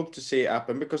 I'd love to see it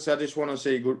happen because I just want to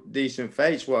see good, decent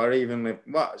fights,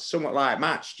 somewhat like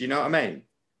matched. Do you know what I mean?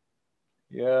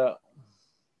 Yeah.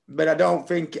 But I don't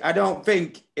think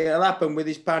it'll happen with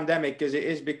this pandemic as it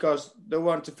is because they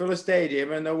want to fill a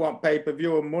stadium and they want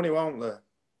pay-per-view and money, won't they? At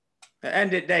the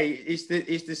end of the day, it's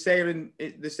the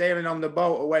sailing on the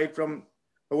boat away from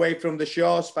the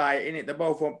shores fight, innit? They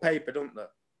both want paper, don't they?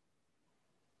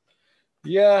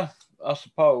 Yeah, I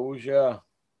suppose. Yeah,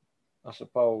 I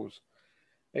suppose.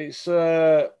 It's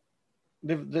they've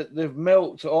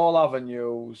milked all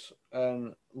avenues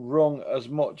and wrung as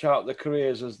much out the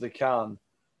careers as they can,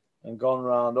 and gone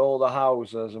around all the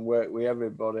houses and worked with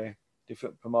everybody,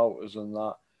 different promoters and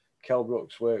that. Kell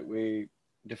Brooks worked with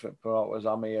different promoters,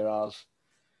 Amir has,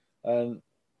 and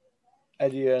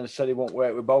Eddie Hearn said he won't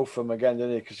work with both of them again,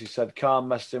 didn't he? Because he said Khan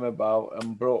messed him about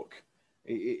and Brooke,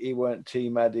 he weren't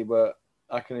Team Eddie, but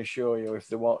I can assure you, if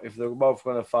they were both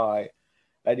going to fight,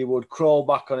 Eddie would crawl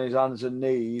back on his hands and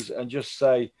knees and just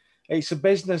say, "It's a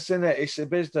business, isn't it? It's a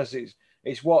business.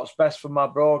 It's what's best for my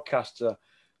broadcaster."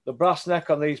 The brass neck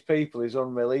on these people is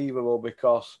unbelievable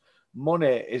because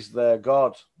money is their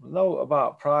god. No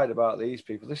about pride about these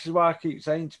people. This is why I keep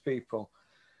saying to people,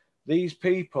 these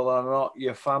people are not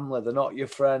your family. They're not your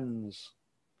friends.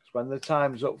 When the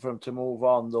time's up for them to move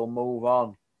on, they'll move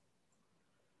on.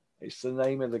 It's the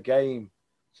name of the game.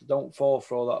 So don't fall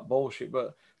for all that bullshit.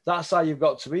 But that's how you've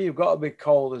got to be. You've got to be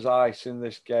cold as ice in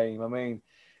this game. I mean,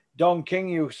 Don King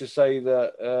used to say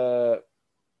that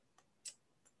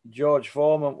George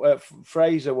Foreman,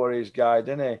 Fraser were his guy,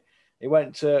 didn't he? He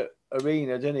went to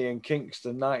Arena, didn't he, in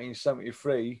Kingston,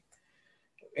 1973,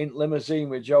 in limousine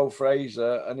with Joe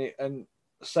Fraser, and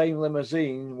same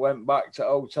limousine went back to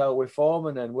hotel with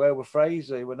Foreman. And where were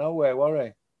Fraser? He were nowhere, were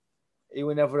he? He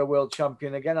was never a world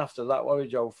champion again after that, were he,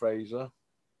 Joe Fraser?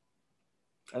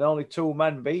 And only 2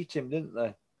 men beat him, didn't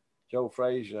they? Joe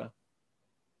Fraser.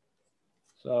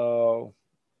 So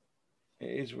it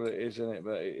is what it is, isn't it?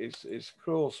 But it's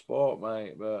cruel sport,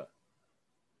 mate. But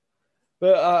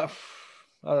I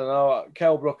don't know.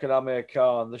 Kell Brook and Amir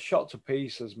Khan, they're shot to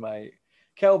pieces, mate.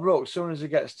 Kell Brook, as soon as he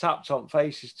gets tapped on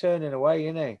face, he's turning away,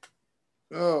 isn't he?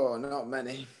 Oh, not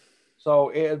many.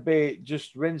 So it'd be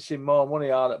just rinsing more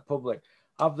money out at public.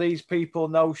 Have these people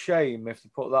no shame if they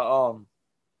put that on?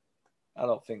 I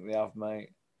don't think they have, mate.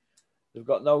 They've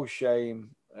got no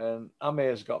shame. And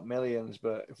Amir's got millions,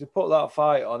 but if they put that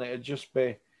fight on, it'd just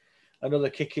be another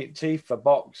kick in teeth for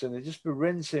boxing. They'd just be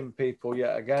rinsing people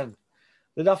yet again.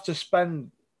 They'd have to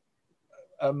spend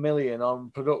 $1 million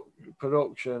on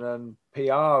production and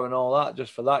PR and all that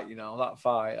just for that, you know, that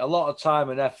fight. A lot of time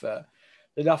and effort.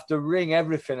 They'd have to wring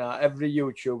everything out, every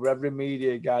YouTuber, every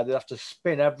media guy. They'd have to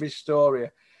spin every story.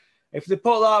 If they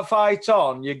put that fight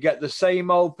on, you get the same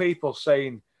old people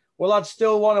saying, well, I'd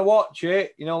still want to watch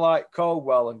it, you know, like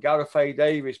Caldwell and Gareth A.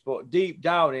 Davis. But deep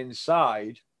down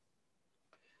inside,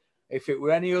 if it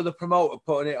were any other promoter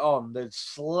putting it on, they'd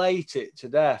slate it to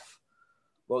death.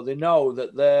 But they know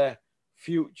that their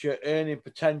future earning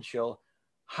potential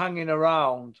hanging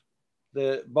around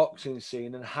the boxing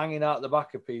scene and hanging out the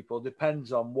back of people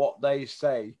depends on what they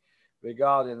say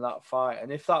regarding that fight.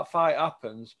 And if that fight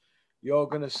happens, you're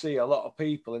going to see a lot of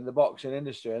people in the boxing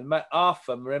industry, and half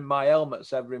of them are in my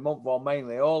helmets every month, well,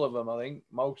 mainly all of them, I think,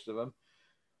 most of them.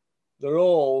 They're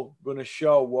all going to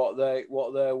show what they're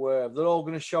worth. They're all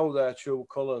going to show their true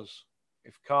colours.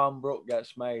 If Khan Brook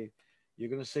gets made, you're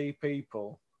going to see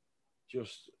people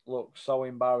just look so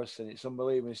embarrassing. It's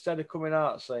unbelievable. Instead of coming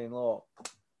out saying, look,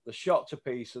 the shot to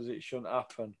pieces, it shouldn't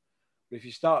happen. But if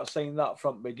you start saying that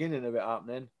from the beginning of it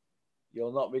happening,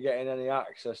 you'll not be getting any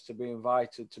access to be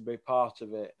invited to be part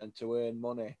of it and to earn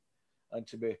money and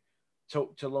to be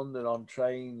took to London on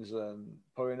trains and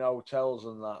put in hotels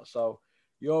and that. So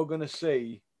you're going to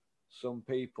see some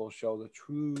people show the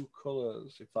true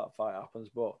colours if that fight happens.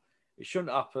 But it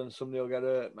shouldn't happen. Somebody will get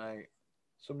hurt, mate.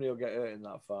 Somebody will get hurt in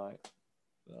that fight.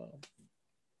 So.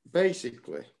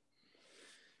 Basically,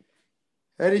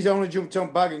 Eddie's only jumped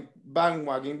on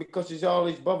bandwagon because he's all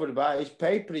he's bothered about his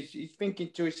paper. He's thinking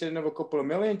to himself another couple of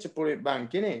million to put in bank,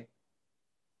 innit?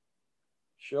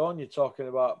 Sean, you're talking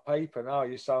about paper now.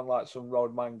 You sound like some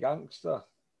roadman gangster.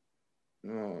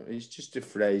 No, it's just a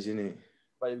phrase, innit?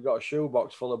 But you've got a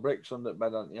shoebox full of bricks under the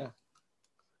bed, haven't you?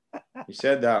 You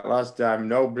said that last time.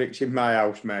 No bricks in my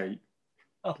house, mate.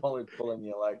 I'm only pulling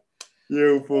your leg.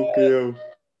 You fuck you.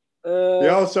 You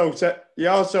also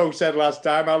said last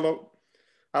time I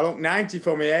look 90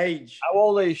 for my age. How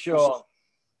old are you, Sean?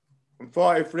 I'm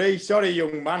 43. Sorry,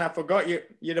 young man. I forgot you.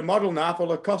 You're a model now for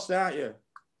Lacoste, aren't you?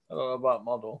 I don't know about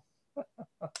model.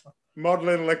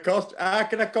 Modelling Lacoste. How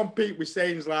can I compete with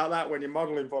sayings like that when you're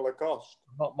modelling for Lacoste?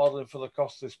 I'm not modelling for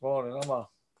Lacoste this morning, am I?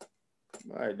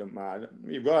 Well, it don't matter.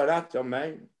 You've got that on,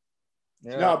 mate.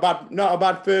 Yeah. It's not a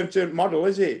bad firm to model,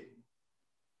 is it?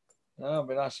 No, it'd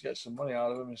be nice to get some money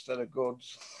out of them instead of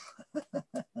goods.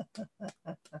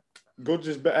 Goods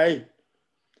is better. Hey,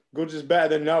 goods is better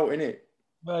than no, innit?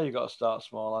 Well, you got to start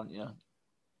small, haven't you?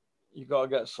 You got to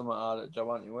get something out of it,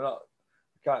 Joe, haven't you? We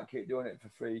can't keep doing it for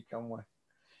free, can we?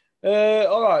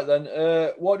 All right then.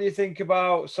 What do you think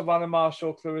about Savannah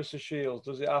Marshall, Clarissa Shields?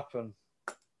 Does it happen?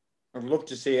 I'd love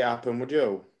to see it happen. Would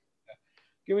you?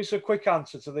 Give me some quick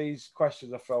answer to these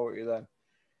questions I throw at you then.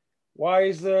 Why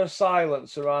is there a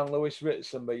silence around Lewis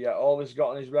Ritson, but yet all he's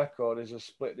got on his record is a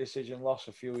split decision loss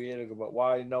a few years ago? But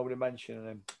why is nobody mentioning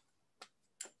him?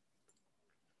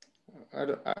 I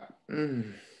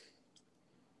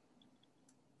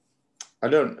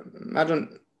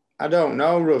don't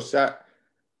know, Russ. I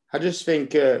just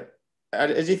think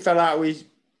has he fell out with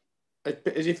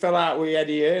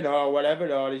Eddie Hearn or whatever,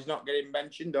 or he's not getting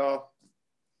mentioned, or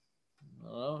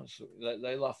No,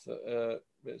 they'll have to.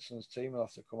 Ritson's team will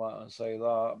have to come out and say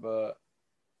that, but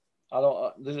I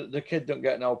don't. The kid don't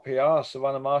get no PR.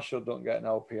 Savannah Marshall don't get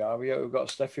no PR. Yet we've got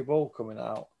Steffi Bull coming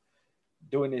out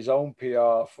doing his own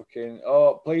PR. Fucking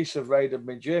police have raided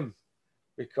my gym.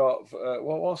 because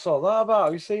what's all that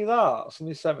about? You see that?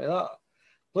 Somebody sent me that.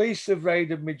 Police have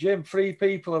raided my gym. 3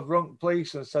 people have rung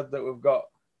police and said that we've got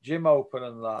gym open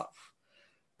and that.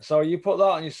 So you put that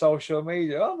on your social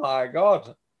media. Oh my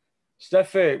God.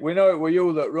 Steffi, we know it were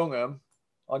you that rung them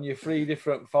on your 3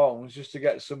 different phones just to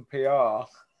get some PR.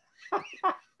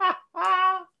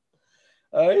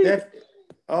 Hey?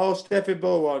 All Steffi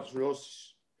Bull wants,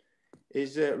 Russ,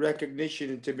 is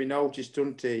recognition to be noticed,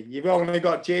 doesn't he? You've only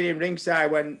got cheering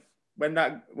ringside when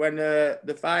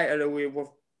the fighter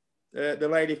the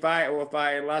lady fighter were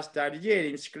fighting last time. Did you hear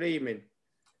him screaming?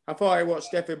 I thought it was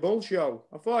Steffi Bull show.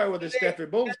 I thought it was the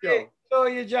Steffi Bull show. Oh,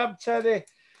 you jab, Teddy.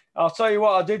 I'll tell you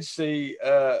what I did see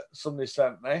somebody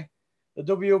sent me. The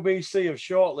WBC have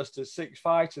shortlisted 6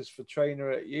 fighters for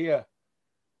trainer at year.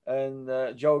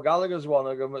 And Joe Gallagher's one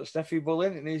of them, but Steffi Bull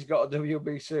in it, and he's got a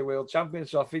WBC world champion.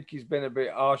 So I think he's been a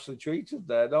bit harshly treated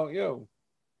there, don't you?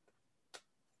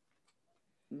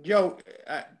 Joe,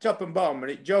 top and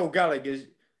bottom, Joe Gallagher's,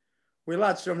 we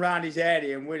lads from round his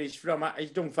area and where he's from,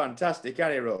 he's done fantastic,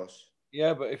 hasn't he, Ross?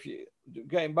 Yeah, but if you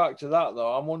getting back to that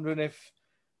though, I'm wondering if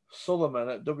Sullivan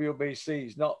at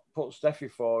WBC's not put Steffi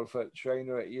forward for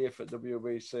trainer at year for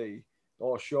WBC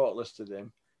or shortlisted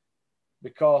him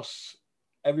because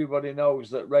everybody knows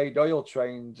that Ray Doyle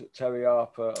trained Terry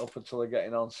Harper up until they're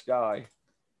getting on Sky.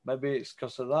 Maybe it's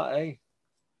because of that, eh?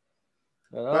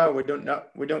 Well, we don't know.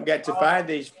 We don't get to find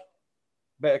these.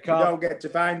 Bit of karma. We don't get to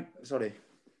find. Sorry.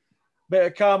 Bit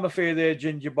of karma for you there,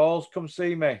 Ginger Balls. Come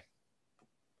see me.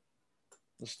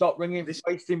 And stop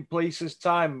wasting police's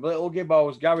time. Little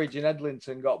Gibbo's garage in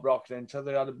Edlington got broken into.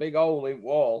 They had a big hole in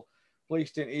wall.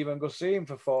 Police didn't even go see him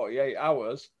for 48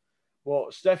 hours.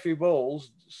 But Steffi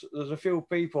Bulls, there's a few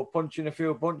people punching a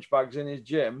few punch bags in his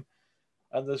gym,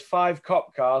 and there's 5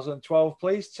 cop cars and 12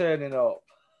 police turning up.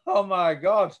 Oh my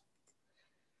God!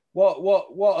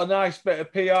 What a nice bit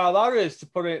of PR that is to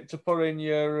put in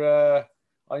your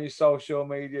on your social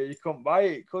media. You couldn't buy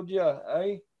it, could you?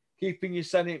 Eh? Keeping your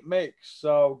Senate mix.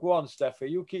 So go on, Steffi.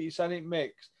 You keep your Senate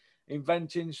mix,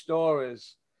 inventing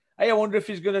stories. Hey, I wonder if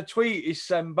he's going to tweet his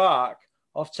send back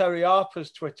off Terry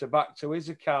Harper's Twitter back to his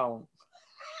account.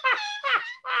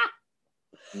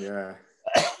 Yeah.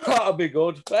 That'll be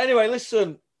good. But anyway,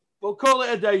 listen, we'll call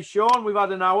it a day, Sean. We've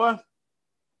had an hour.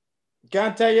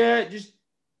 Can't I just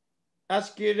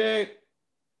ask you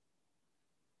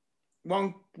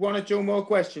one or two more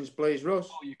questions, please, Russ?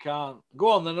 Oh, you can't.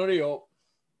 Go on then, hurry up.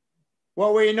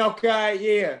 What were your knockout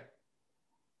year?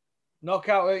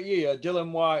 Knockout at year,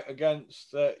 Dylan White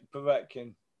against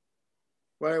Povetkin.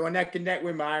 Well, it was neck and neck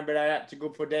with mine, but I had to go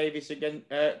for Davis again.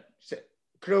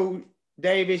 Cruz,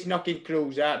 Davis knocking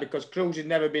Cruz out because Cruz had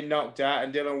never been knocked out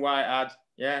and Dylan White had.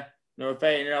 Yeah, they were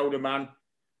fighting an older man.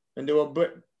 And they were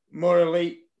more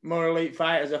elite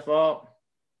fighters, I thought.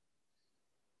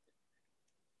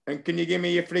 And can you give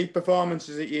me your 3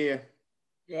 performances at year?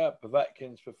 Yeah,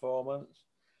 Povetkin's performance.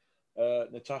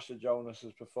 Natasha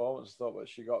Jonas's performance. I thought that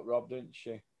she got robbed, didn't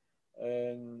she?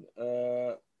 And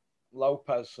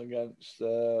Lopez against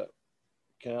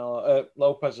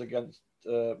Lopez against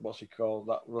what's he called?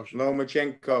 That Russian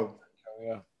Lomachenko.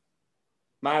 Yeah.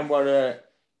 Mine were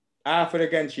Arthur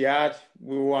against Yard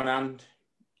with one hand.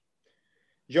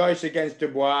 Joyce against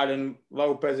Dubois and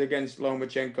Lopez against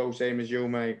Lomachenko, same as you,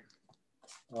 mate.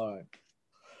 All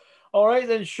right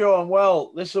then, Sean.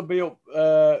 Well, this will be up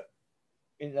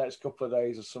in the next couple of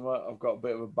days or something. I've got a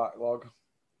bit of a backlog,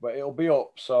 but it'll be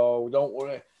up, so don't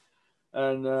worry.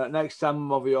 And next time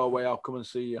I'm over your way, I'll come and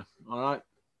see you. All right?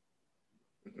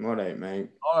 All right, mate.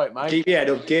 All right, mate. Keep your head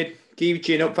up, kid. Keep your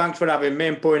chin up. Thanks for having me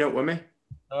and putting up with me.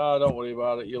 Oh, don't worry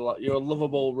about it. You're a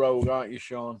lovable rogue, aren't you,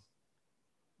 Sean?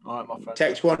 All right, my friend.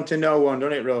 Takes one to know one,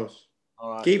 doesn't it, Rose?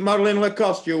 All right. Keep modelling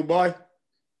Lacoste, you boy.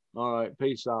 All right.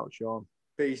 Peace out, Sean.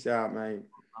 Peace out, mate.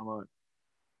 All right.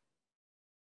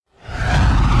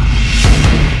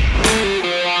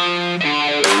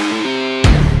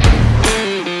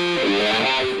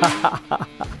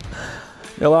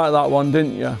 You like that one,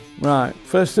 didn't you? Right,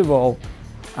 first of all,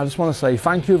 I just want to say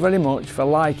thank you very much for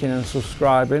liking and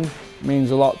subscribing. It means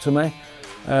a lot to me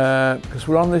because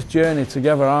we're on this journey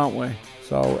together, aren't we?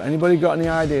 So anybody got any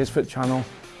ideas for the channel,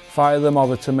 fire them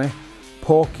over to me,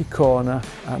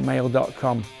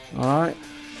 porkycorner@mail.com. All right.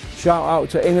 Shout out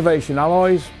to Innovation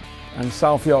Alloys and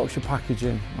South Yorkshire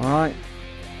Packaging. All right.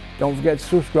 Don't forget to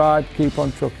subscribe. Keep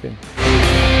on trucking.